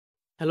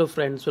Hello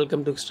friends,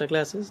 welcome to extra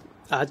classes.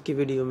 आज की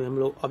video में हम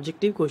लोग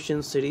objective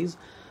question series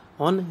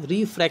on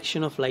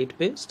refraction of light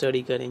पे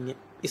स्टडी करेंगे।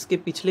 इसके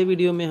पिछले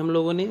वीडियो में हम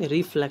लोगों ने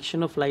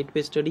रिफ्लेक्शन ऑफ लाइट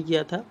पे स्टडी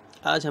किया था।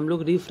 आज हम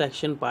लोग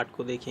रिफ्रैक्शन पार्ट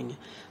को देखेंगे।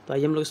 तो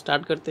आइए हम लोग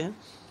स्टार्ट करते हैं।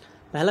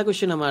 पहला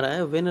क्वेश्चन हमारा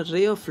है, when a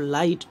ray of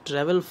light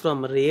travel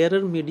from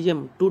rarer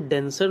medium to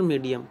denser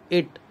medium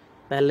it,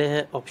 पहले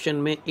है ऑप्शन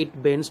में it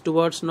bends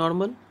towards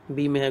normal,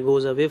 B में है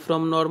गोज अवे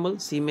फ्रॉम नॉर्मल,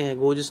 सी में है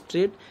गोज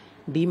स्ट्रेट,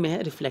 डी में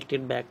है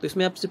रिफ्लेक्टेड बैक। तो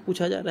इसमें आपसे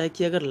पूछा जा रहा है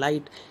कि अगर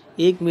लाइट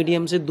एक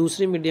मीडियम से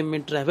दूसरे मीडियम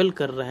में ट्रैवल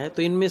कर रहा है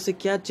तो इनमें से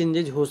क्या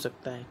चेंजेज हो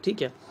सकता है।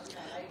 ठीक है,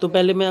 तो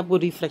पहले मैं आपको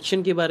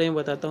रिफ्रैक्शन के बारे में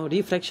बताता हूँ।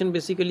 रिफ्रैक्शन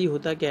बेसिकली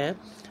होता क्या है,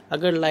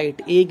 अगर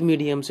लाइट एक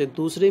मीडियम से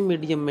दूसरे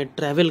मीडियम में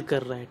ट्रैवल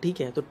कर रहा है,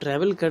 ठीक है, तो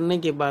ट्रैवल करने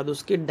के बाद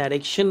उसके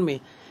डायरेक्शन में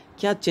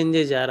क्या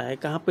चेंजेज आ रहा है,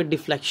 कहाँ पे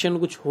डिफ्लेक्शन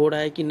कुछ हो रहा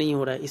है कि नहीं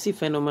हो रहा है, इसी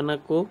फेनोमेना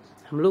को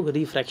हम लोग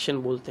रिफ्रैक्शन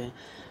बोलते हैं।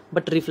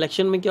 बट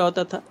रिफ्लेक्शन में क्या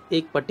होता था,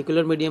 एक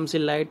पर्टिकुलर मीडियम से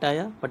लाइट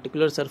आया,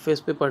 पर्टिकुलर सरफेस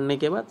पे पड़ने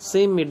के बाद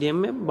सेम मीडियम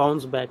में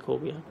बाउंस बैक हो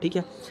गया। ठीक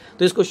है,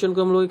 तो इस क्वेश्चन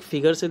को हम लोग एक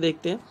फिगर से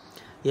देखते हैं।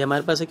 ये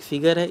हमारे पास एक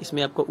फिगर है,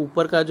 इसमें आपका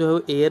ऊपर का जो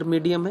है एयर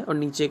मीडियम है और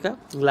नीचे का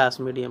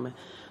ग्लास मीडियम है।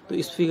 तो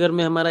इस फिगर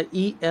में हमारा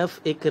EF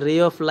एक रे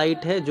ऑफ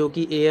लाइट है जो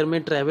कि एयर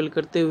में ट्रैवल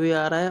करते हुए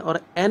आ रहा है,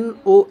 और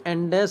NO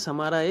एंड डैश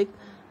हमारा एक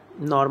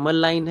नॉर्मल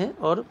लाइन है,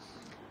 और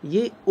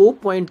ये O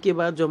पॉइंट के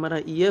बाद जो हमारा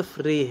EF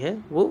रे है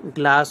वो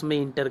ग्लास में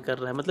इंटर कर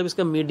रहा है, मतलब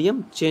इसका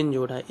मीडियम चेंज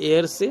हो रहा है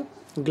एयर से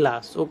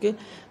ग्लास। ओके,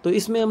 तो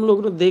इसमें हम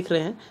लोग देख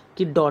रहे हैं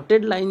कि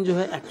डॉटेड लाइन जो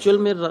है एक्चुअल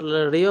में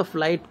रे ऑफ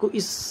लाइट को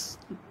इस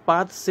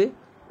पाथ से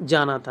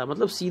जाना था,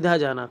 मतलब सीधा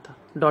जाना था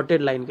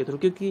डॉटेड लाइन के थ्रू,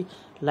 क्योंकि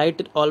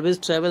light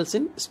always travels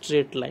in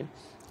straight line.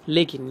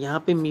 लेकिन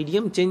यहाँ पे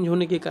मीडियम चेंज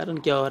होने के कारण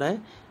क्या हो रहा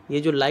है,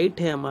 ये जो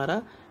लाइट है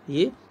हमारा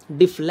ये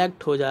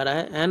डिफ्लेक्ट हो जा रहा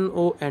है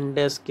NO एंड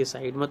डैश के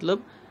साइड,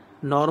 मतलब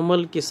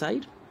नॉर्मल के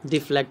साइड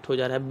डिफ्लेक्ट हो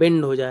जा रहा है,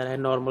 बेंड हो जा रहा है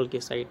नॉर्मल के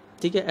साइड।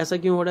 ठीक है, ऐसा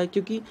क्यों हो रहा है,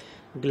 क्योंकि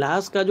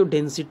ग्लास का जो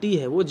डेंसिटी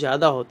है वो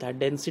ज़्यादा होता है।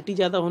 डेंसिटी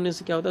ज़्यादा होने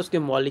से क्या होता है, उसके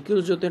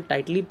मॉलिक्यूल्स जो होते हैं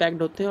टाइटली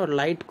पैक्ड होते हैं, और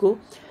लाइट को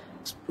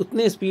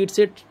उतने स्पीड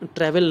से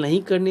ट्रैवल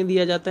नहीं करने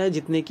दिया जाता है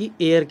जितने की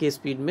एयर के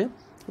स्पीड में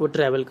वो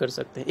ट्रैवल कर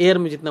सकते हैं, एयर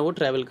में जितना वो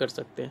ट्रैवल कर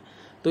सकते हैं।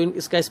 तो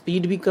इसका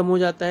स्पीड भी कम हो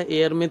जाता है।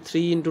 एयर में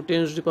 3 ×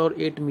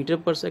 10⁸ मीटर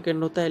पर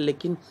सेकेंड होता है,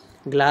 लेकिन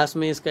ग्लास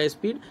में इसका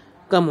स्पीड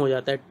कम हो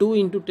जाता है, 2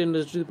 ×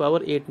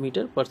 10⁸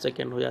 मीटर पर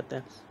सेकेंड हो जाता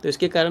है। तो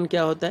इसके कारण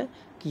क्या होता है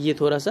कि ये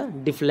थोड़ा सा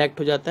डिफ्लेक्ट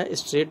हो जाता है,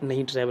 स्ट्रेट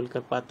नहीं ट्रैवल कर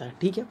पाता है।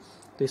 ठीक है,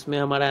 तो इसमें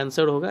हमारा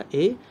आंसर होगा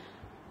ए,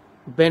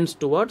 बेंड्स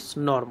टुवर्ड्स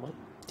नॉर्मल।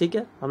 ठीक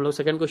है, हम लोग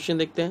सेकंड क्वेश्चन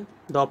देखते हैं।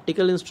 The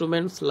optical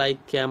instruments like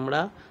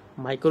camera,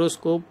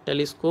 microscope,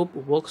 telescope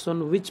works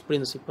on which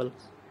principle.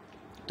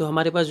 तो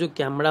हमारे पास जो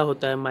कैमरा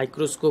होता है,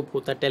 माइक्रोस्कोप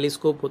होता है,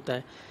 टेलीस्कोप होता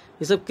है,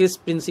 ये सब किस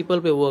प्रिंसिपल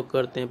पे वर्क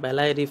करते हैं।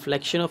 पहला है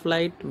reflection of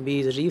light, B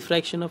is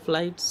refraction of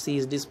light, C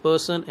is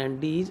dispersion and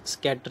D is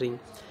scattering.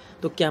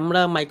 तो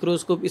कैमरा,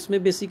 माइक्रोस्कोप,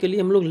 इसमें बेसिकली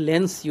हम लोग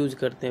लेंस यूज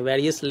करते हैं,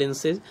 various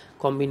lenses,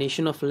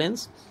 combination of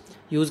lens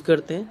use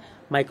करते हैं।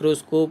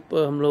 माइक्रोस्कोप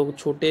हम लोग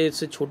छोटे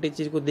से छोटे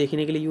चीज़ को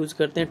देखने के लिए यूज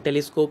करते हैं।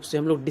 टेलीस्कोप से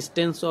हम लोग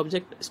डिस्टेंस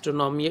ऑब्जेक्ट,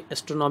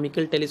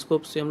 एस्ट्रोनॉमिकल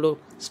टेलीस्कोप से हम लोग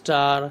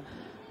स्टार,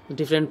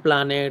 डिफरेंट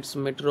प्लैनेट्स,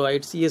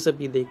 मेट्रोइड्स, ये सब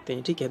भी देखते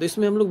हैं। ठीक है, तो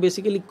इसमें हम लोग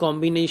basically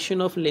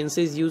combination of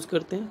lenses use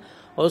करते हैं,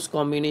 और उस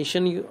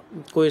कॉम्बिनेशन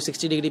कोई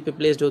 60 डिग्री पे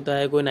प्लेस्ड होता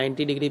है, कोई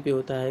 90 डिग्री पे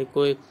होता है,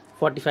 कोई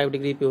 45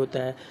 डिग्री पे होता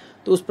है।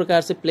 तो उस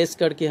प्रकार से प्लेस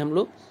करके हम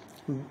लोग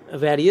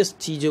वेरियस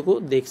चीज़ों को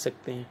देख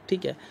सकते हैं।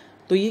 ठीक है,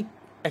 तो ये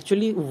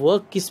एक्चुअली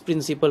वर्क किस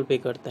प्रिंसिपल पे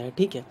करता है।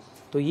 ठीक है,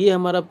 तो ये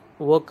हमारा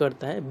वर्क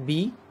करता है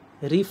बी,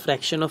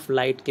 रिफ्रैक्शन ऑफ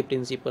लाइट के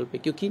प्रिंसिपल पे,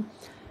 क्योंकि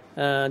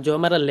जो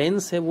हमारा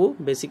लेंस है वो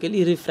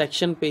बेसिकली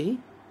रिफ्रैक्शन पे ही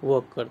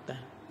वर्क करता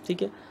है।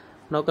 ठीक है,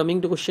 now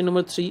coming to question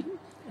number 3,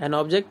 an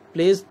object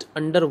placed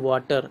under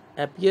water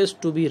appears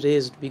to be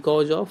raised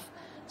because of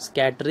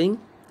scattering.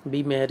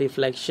 B में है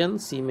रिफ्लेक्शन,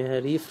 सी में है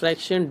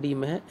रिफ्रैक्शन, डी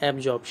में है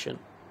एब्जॉर्प्शन।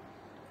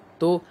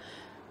 तो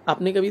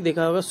आपने कभी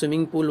देखा होगा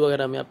स्विमिंग पूल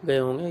वगैरह में आप गए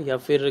होंगे, या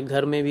फिर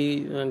घर में भी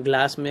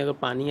ग्लास में अगर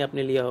पानी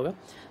आपने लिया होगा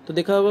तो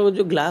देखा होगा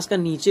जो ग्लास का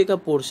नीचे का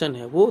पोर्शन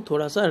है वो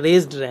थोड़ा सा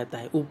रेज्ड रहता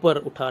है, ऊपर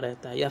उठा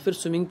रहता है। या फिर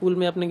स्विमिंग पूल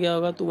में आपने गया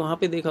होगा तो वहाँ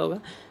पे देखा होगा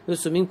जो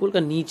स्विमिंग पूल का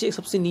नीचे,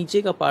 सबसे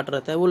नीचे का पार्ट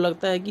रहता है, वो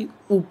लगता है कि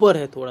ऊपर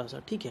है थोड़ा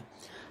सा। ठीक है,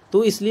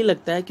 तो इसलिए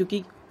लगता है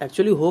क्योंकि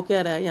एक्चुअली हो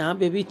क्या रहा है, यहाँ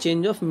पे भी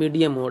चेंज ऑफ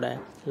मीडियम हो रहा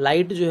है।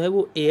 लाइट जो है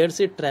वो एयर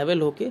से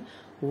ट्रैवल होके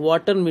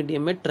वाटर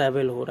मीडियम में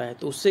ट्रैवल हो रहा है,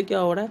 तो उससे क्या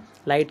हो रहा है,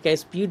 लाइट का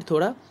स्पीड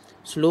थोड़ा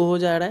स्लो हो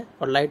जा रहा है,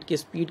 और लाइट के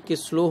स्पीड के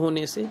स्लो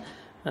होने से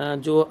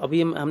जो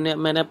अभी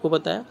मैंने आपको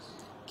बताया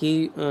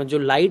कि जो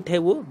लाइट है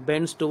वो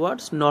बेंड्स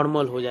टुवर्ड्स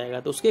नॉर्मल हो जाएगा।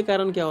 तो उसके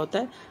कारण क्या होता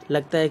है,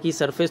 लगता है कि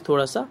सरफेस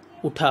थोड़ा सा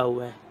उठा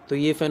हुआ है। तो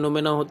ये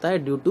फेनोमेना होता है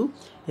due to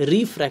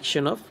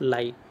refraction of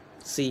light.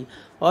 सी,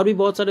 और भी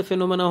बहुत सारे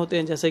फेनोमेना होते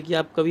हैं, जैसे कि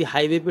आप कभी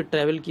हाईवे पे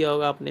ट्रैवल किया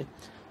होगा आपने,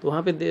 तो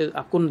वहाँ पे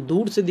आपको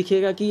दूर से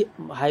दिखेगा कि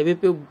हाईवे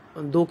पे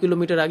 2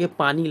 किलोमीटर आगे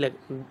पानी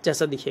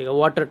जैसा दिखेगा,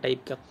 वाटर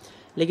टाइप का,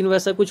 लेकिन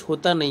वैसा कुछ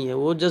होता नहीं है,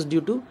 वो just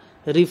due to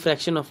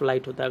refraction of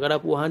light होता है। अगर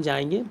आप वहाँ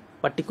जाएंगे,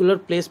 पर्टिकुलर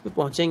प्लेस पे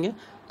पहुँचेंगे,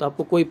 तो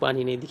आपको कोई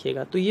पानी नहीं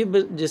दिखेगा। तो ये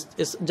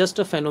जस्ट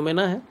अ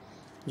फेनोमेना है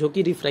जो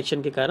कि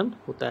रिफ्रैक्शन के कारण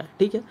होता है।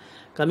 ठीक है,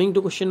 coming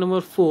to question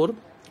number 4,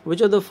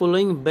 which of the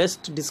following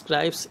best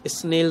describes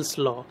Snell's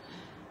law.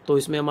 तो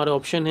इसमें हमारे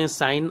ऑप्शन है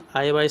sign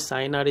I by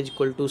sine are is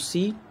equal to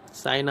C,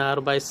 sign R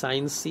by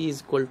sine C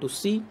is equal to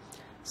C,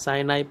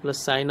 sign I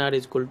plus sign are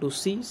is equal to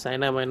C,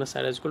 sign I minus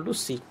are is equal to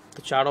सी।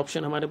 तो 4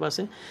 option हमारे पास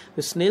है।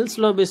 तो Snell's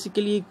law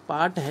basically एक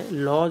part है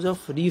laws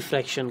of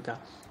refraction का।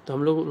 तो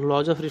हम लोग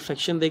लॉज ऑफ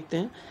रिफ्रैक्शन देखते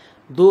हैं।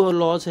 2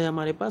 लॉज है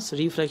हमारे पास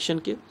रिफ्रैक्शन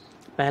के।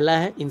 पहला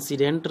है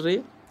इंसिडेंट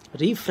रे,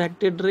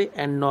 रिफ्रैक्टेड रे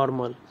एंड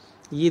नॉर्मल।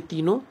 ये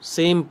तीनों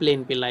सेम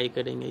प्लेन पे लाई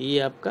करेंगे, ये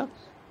आपका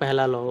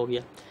पहला लॉ हो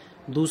गया।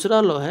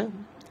 दूसरा लॉ है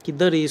कि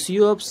the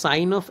ratio of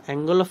sine of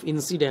angle of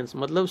incidence,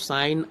 मतलब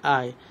साइन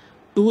आई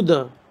टू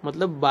द,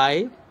 मतलब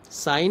by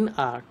sine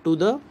are to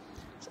the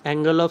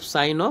angle of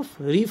sine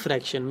of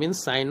refraction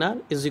means sign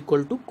are is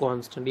equal to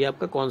constant. ये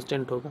आपका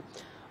constant होगा।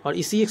 और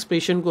इसी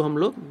expression को हम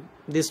लोग,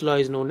 this law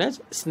is known as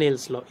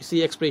Snell's law,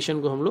 इसी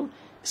एक्सप्रेशन को हम लोग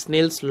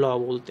स्नेल्स लॉ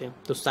बोलते हैं।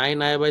 तो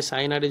sign I by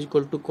sine are is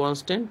equal to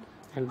constant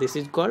and this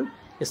is called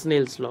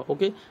Snell's law.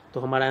 Okay, तो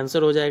हमारा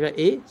आंसर हो जाएगा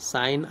ए,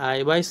 sign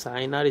I by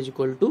sine are is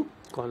equal to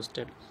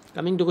constant.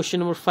 Coming to question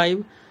number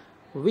 5,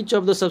 which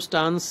of the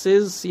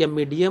substances या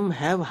medium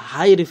have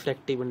high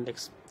refractive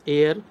index?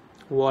 Air,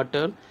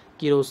 water,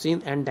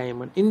 kerosene and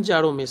diamond. इन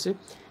चारों में से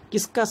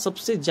किसका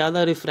सबसे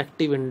ज़्यादा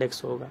रिफ्रैक्टिव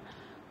इंडेक्स होगा?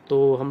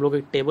 तो हम लोग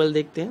एक टेबल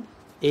देखते हैं।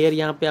 एयर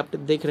यहाँ पे आप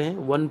देख रहे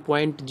हैं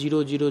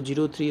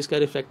 1.0003 इसका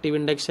रिफ्रैक्टिव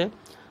इंडेक्स है,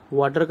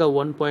 वाटर का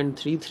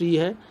 1.33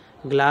 है,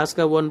 ग्लास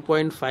का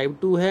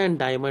 1.52 है एंड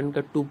डायमंड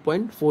का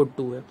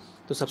 2.42 है।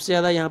 तो सबसे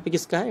ज़्यादा यहाँ पे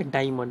किसका है?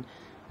 डायमंड।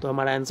 तो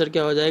हमारा आंसर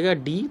क्या हो जाएगा?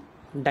 D,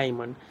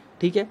 diamond.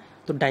 ठीक है,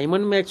 तो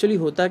डायमंड में एक्चुअली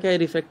होता क्या है?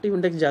 रिफ्रैक्टिव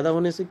इंडेक्स ज़्यादा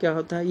होने से क्या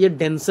होता है? ये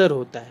डेंसर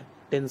होता है।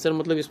 डेंसर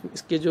मतलब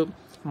इसके जो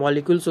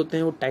मॉलिक्यूल्स होते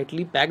हैं वो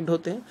टाइटली पैक्ड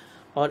होते हैं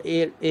और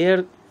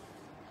एयर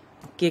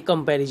के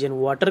कंपैरिजन,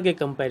 वाटर के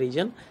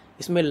कंपैरिजन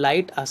इसमें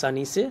लाइट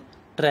आसानी से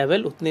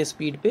ट्रैवल उतने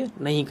स्पीड पे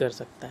नहीं कर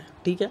सकता है।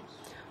 ठीक है,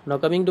 now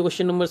coming to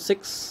question number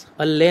 6,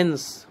 a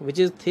lens which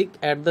is thick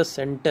at the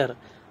centre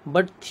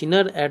but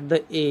thinner at the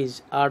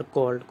age are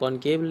called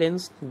concave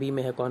lens. B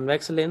में है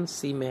कॉन्वेक्स लेंस,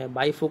 सी में है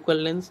बाईफोकल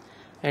लेंस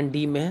एंड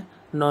डी में है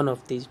नॉन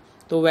ऑफ दीज।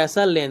 तो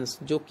वैसा lens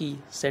जो कि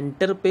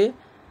सेंटर पे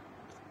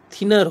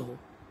थिनर हो,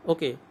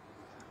 ओके,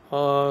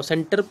 और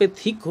सेंटर पे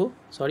थिक हो,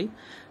 सॉरी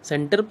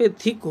सेंटर पे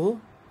थिक हो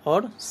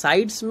और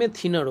साइड्स में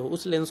थिनर हो,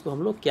 उस लेंस को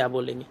हम लोग क्या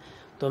बोलेंगे?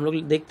 तो हम लोग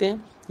देखते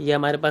हैं, ये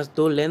हमारे पास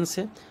 2 लेंस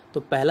है। तो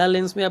पहला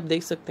लेंस में आप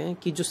देख सकते हैं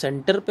कि जो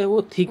सेंटर पे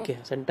वो थिक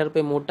है, सेंटर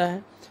पे मोटा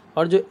है,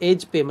 और जो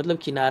एज पे मतलब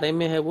किनारे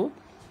में है वो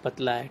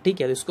पतला है।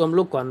 ठीक है, तो इसको हम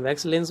लोग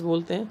कॉन्वेक्स लेंस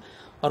बोलते हैं।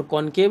 और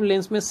कॉनकेव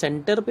लेंस में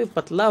सेंटर पे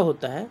पतला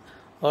होता है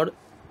और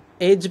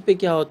एज पे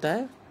क्या होता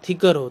है?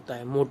 थिकर होता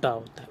है, मोटा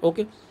होता है।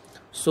 Okay,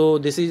 so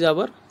this is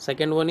our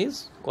second one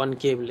is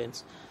concave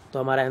lens. तो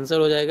हमारा आंसर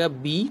हो जाएगा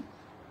बी,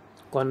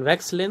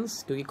 कॉन्वेक्स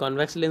लेंस, क्योंकि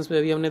कॉन्वेक्स लेंस में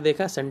अभी हमने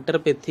देखा सेंटर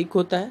पे थिक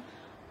होता है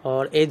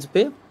और एज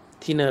पे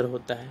थिनर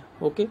होता है।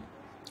 ओके,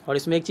 और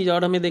इसमें एक चीज़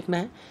और हमें देखना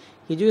है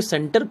कि जो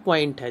सेंटर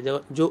पॉइंट है,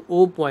 जो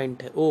ओ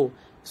पॉइंट है, ओ,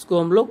 इसको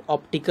हम लोग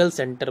ऑप्टिकल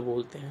सेंटर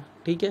बोलते हैं।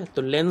 ठीक है,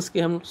 तो लेंस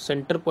के हम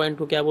सेंटर पॉइंट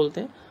को क्या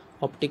बोलते हैं?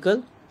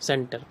 Optical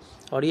centre.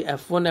 और ये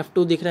F1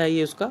 F2 दिख रहा है,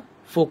 ये उसका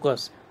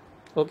focus.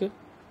 Okay,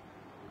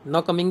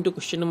 now coming to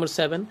question number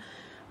 7,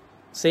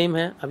 same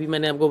है, अभी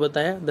मैंने आपको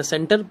बताया the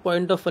centre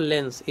point of a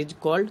lens is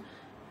called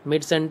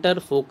mid centre,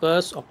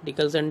 focus,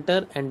 optical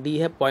centre and D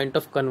है पॉइंट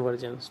ऑफ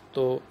कन्वर्जेंस।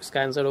 तो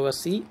इसका आंसर होगा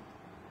सी,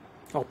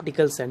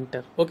 optical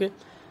centre. Okay,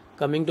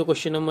 coming to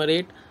question number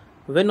 8,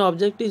 when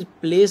object is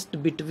placed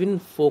between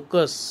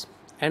focus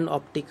and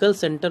optical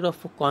centre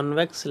of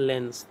convex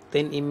lens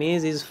then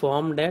image is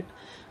formed at.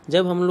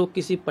 जब हम लोग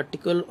किसी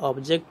particular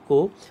object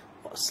को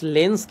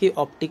lens के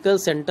optical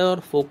centre और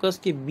फोकस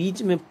के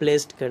बीच में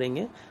प्लेस्ड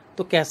करेंगे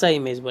तो कैसा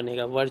इमेज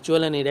बनेगा?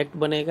 वर्चुअल एंड इरेक्ट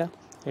बनेगा,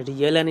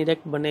 रियल एंड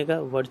इरेक्ट बनेगा,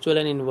 वर्चुअल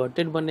एंड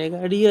इन्वर्टेड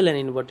बनेगा, रियल एंड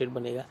इन्वर्टेड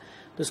बनेगा।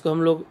 तो इसको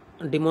हम लोग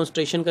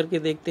डिमॉन्स्ट्रेशन करके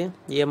देखते हैं।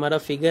 ये हमारा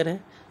फिगर है,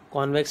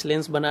 कॉन्वेक्स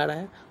लेंस बना रहा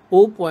है,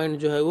 ओ पॉइंट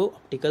जो है वो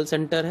ऑप्टिकल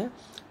सेंटर है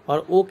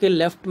और ओ के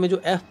लेफ्ट में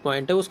जो एफ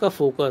पॉइंट है उसका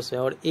फोकस है,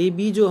 और ए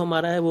बी जो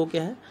हमारा है वो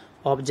क्या है?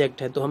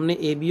 ऑब्जेक्ट है। तो हमने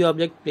ए बी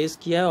ऑब्जेक्ट प्लेस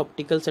किया है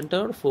ऑप्टिकल सेंटर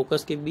और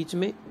फोकस के बीच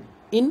में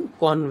इन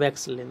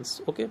कॉन्वेक्स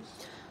लेंस। ओके,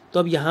 तो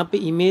अब यहाँ पे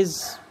इमेज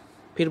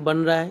फिर बन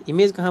रहा है।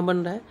 इमेज कहाँ बन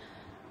रहा है?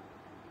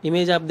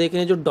 इमेज आप देख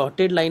रहे हैं जो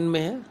डॉटेड लाइन में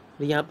है,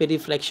 यहाँ पे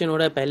रिफ्लेक्शन हो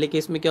रहा है। पहले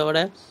केस में क्या हो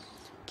रहा है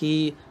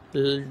कि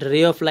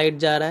रे ऑफ लाइट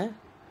जा रहा है,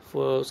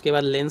 उसके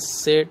बाद लेंस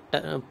से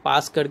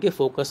पास करके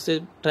फोकस से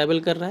ट्रैवल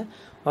कर रहा है,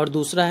 और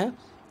दूसरा है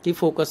कि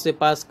फोकस से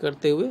पास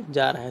करते हुए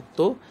जा रहा है।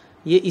 तो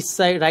ये इस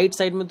साइड, राइट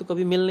साइड में तो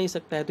कभी मिल नहीं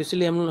सकता है, तो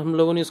इसलिए हम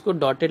लोगों ने इसको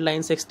डॉटेड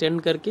लाइन से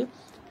एक्सटेंड करके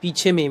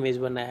पीछे में इमेज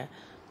बनाया है।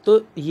 तो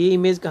ये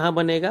इमेज कहाँ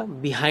बनेगा?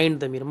 बिहाइंड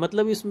द मिरर,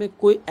 मतलब इसमें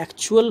कोई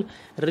actual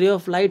ray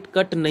of light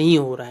cut नहीं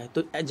हो रहा है।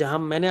 तो जहाँ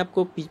मैंने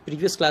आपको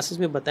प्रीवियस क्लासेस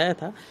में बताया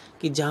था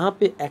कि जहाँ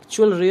पे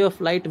actual ray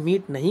of light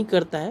meet नहीं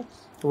करता है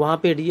वहाँ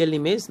पे रियल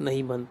इमेज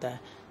नहीं बनता है।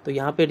 तो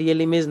यहाँ पे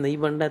रियल इमेज नहीं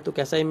बन रहा है, तो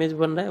कैसा इमेज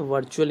बन रहा है?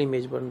 वर्चुअल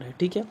इमेज बन रहा है।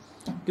 ठीक है,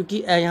 क्योंकि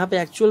यहाँ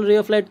पे एक्चुअल रे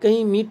ऑफ लाइट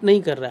कहीं मीट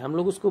नहीं कर रहा है, हम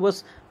लोग उसको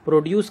बस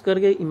प्रोड्यूस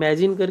करके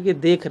इमेजिन करके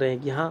देख रहे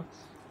हैं कि हाँ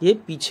ये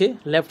पीछे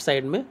लेफ्ट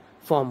साइड में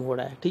फॉर्म हो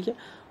रहा है। ठीक है,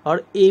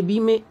 और ए बी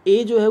में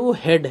ए जो है वो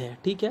हेड है,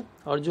 ठीक है,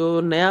 और जो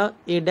नया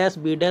ए डैश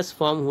बी डैश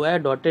फॉर्म हुआ है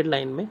डॉटेड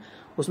लाइन में,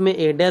 उसमें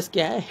ए डैश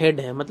क्या है, हेड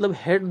है, मतलब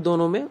हेड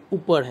दोनों में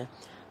ऊपर है।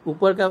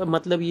 ऊपर का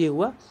मतलब ये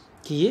हुआ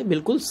कि ये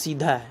बिल्कुल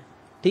सीधा है,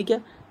 ठीक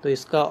है। तो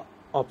इसका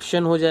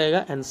ऑप्शन हो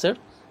जाएगा answer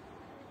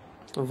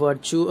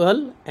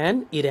virtual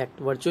and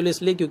erect. Virtual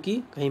इसलिए क्योंकि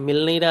कहीं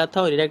मिल नहीं रहा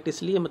था, और इरेक्ट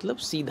इसलिए मतलब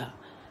सीधा,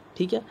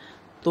 ठीक है।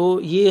 तो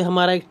ये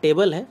हमारा एक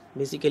टेबल है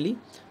बेसिकली।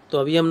 तो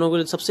अभी हम लोगों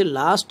ने सबसे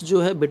लास्ट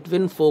जो है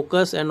between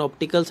focus and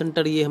optical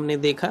centre, ये हमने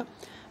देखा।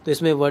 तो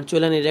इसमें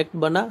वर्चुअल एंड इरेक्ट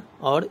बना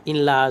और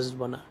इनलार्ज्ड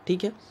बना,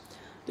 ठीक है।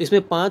 तो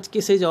इसमें 5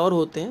 केसेज और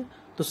होते हैं।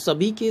 तो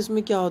सभी केस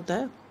में क्या होता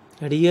है,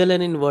 रियल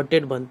एंड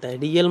इन्वर्टेड बनता है।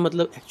 रियल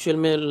मतलब एक्चुअल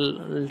में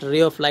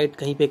रे ऑफ लाइट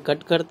कहीं पे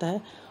कट करता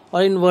है,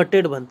 और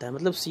इन्वर्टेड बनता है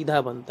मतलब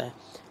सीधा बनता है।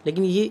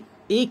 लेकिन ये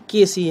एक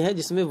केस ही है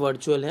जिसमें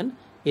वर्चुअल एंड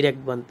इरेक्ट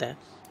बनता है।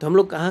 तो हम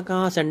लोग कहाँ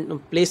कहाँ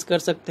प्लेस कर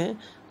सकते हैं,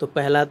 तो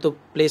पहला तो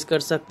प्लेस कर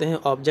सकते हैं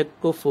ऑब्जेक्ट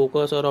को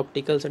फोकस और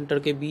ऑप्टिकल सेंटर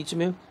के बीच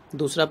में।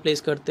 दूसरा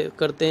प्लेस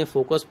करते हैं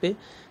फोकस पे।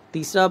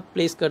 तीसरा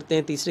प्लेस करते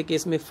हैं तीसरे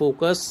केस में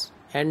फोकस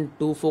एंड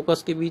टू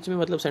फोकस के बीच में,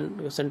 मतलब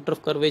सेंटर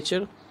ऑफ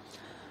कर्वेचर।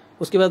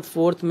 उसके बाद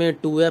फोर्थ में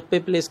 2F पे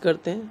प्लेस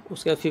करते हैं।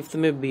 उसके बाद फिफ्थ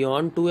में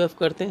बियॉन्ड 2F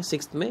करते हैं।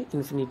 सिक्स्थ में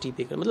इन्फिनिटी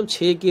पे मतलब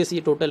 6 केस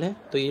ये टोटल है।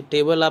 तो ये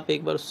टेबल आप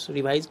एक बार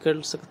रिवाइज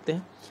कर सकते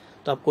हैं,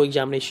 तो आपको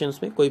एग्जामिनेशंस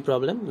में कोई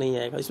प्रॉब्लम नहीं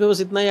आएगा। इसमें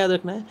बस इतना याद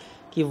रखना है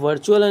कि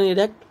वर्चुअल एंड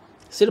इरेक्ट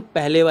सिर्फ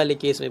पहले वाले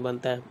केस में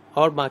बनता है,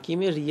 और बाकी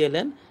में रियल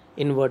एंड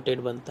इन्वर्टेड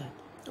बनता है।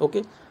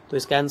 ओके, तो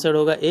इसका आंसर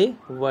होगा ए,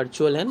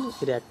 virtual and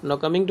erect. Now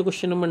coming to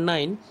question number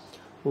 9,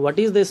 what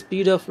is the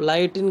speed of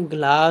light in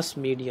glass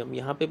medium.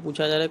 यहाँ पे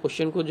पूछा जा रहा है,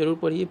 क्वेश्चन को जरूर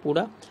पढ़िए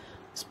पूरा।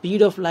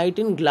 Speed of light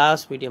in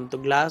glass medium, तो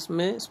ग्लास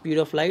में स्पीड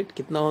ऑफ लाइट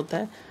कितना होता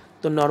है,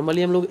 तो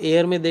नॉर्मली हम लोग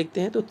एयर में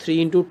देखते हैं तो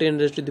 3 ×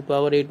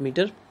 10⁸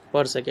 मीटर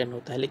पर सेकेंड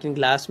होता है। लेकिन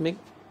ग्लास में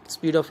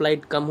स्पीड ऑफ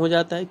लाइट कम हो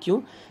जाता है। क्यों?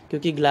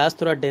 क्योंकि ग्लास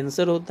थोड़ा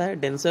डेंसर होता है।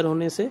 डेंसर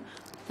होने से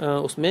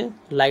उसमें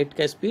लाइट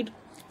का स्पीड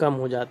कम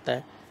हो जाता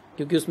है,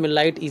 क्योंकि उसमें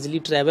लाइट इजीली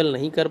ट्रैवल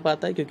नहीं कर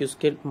पाता है, क्योंकि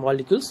उसके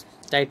मॉलिक्यूल्स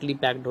टाइटली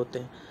पैक्ड होते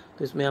हैं।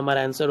 तो इसमें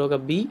हमारा आंसर होगा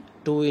बी,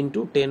 2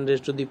 ×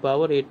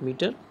 10⁸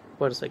 मीटर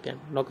पर second.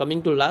 Now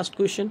coming to last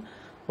question,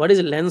 what is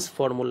lens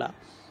formula.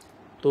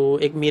 तो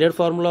एक मिरर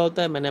फार्मूला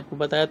होता है, मैंने आपको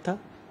बताया था।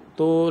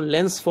 तो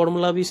लेंस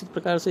फार्मूला भी इसी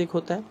प्रकार से एक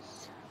होता है।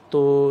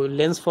 तो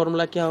लेंस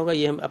फार्मूला क्या होगा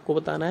ये हम आपको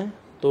बताना है।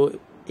 तो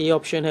ए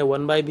ऑप्शन है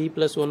 1/b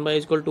 + 1/u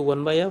 =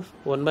 1/f,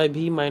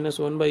 1/b -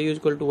 1/u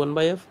 =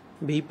 1/f,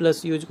 b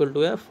 + u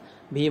 = f,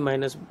 b -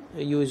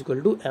 u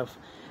 = f।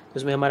 तो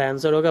इसमें हमारा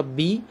आंसर होगा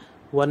b,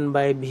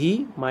 1/b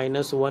 -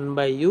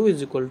 1/u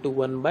 =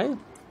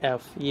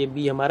 1/f। ये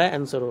b हमारा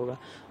आंसर होगा।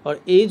 और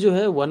a जो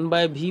है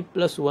 1/b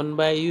 +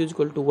 1/u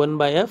 =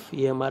 1/f,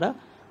 ये हमारा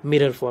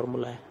मिरर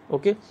फार्मूला है।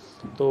 ओके,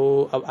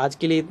 तो अब आज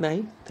के लिए इतना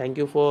ही। Thank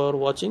you for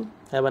watching,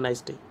 have a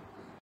nice day.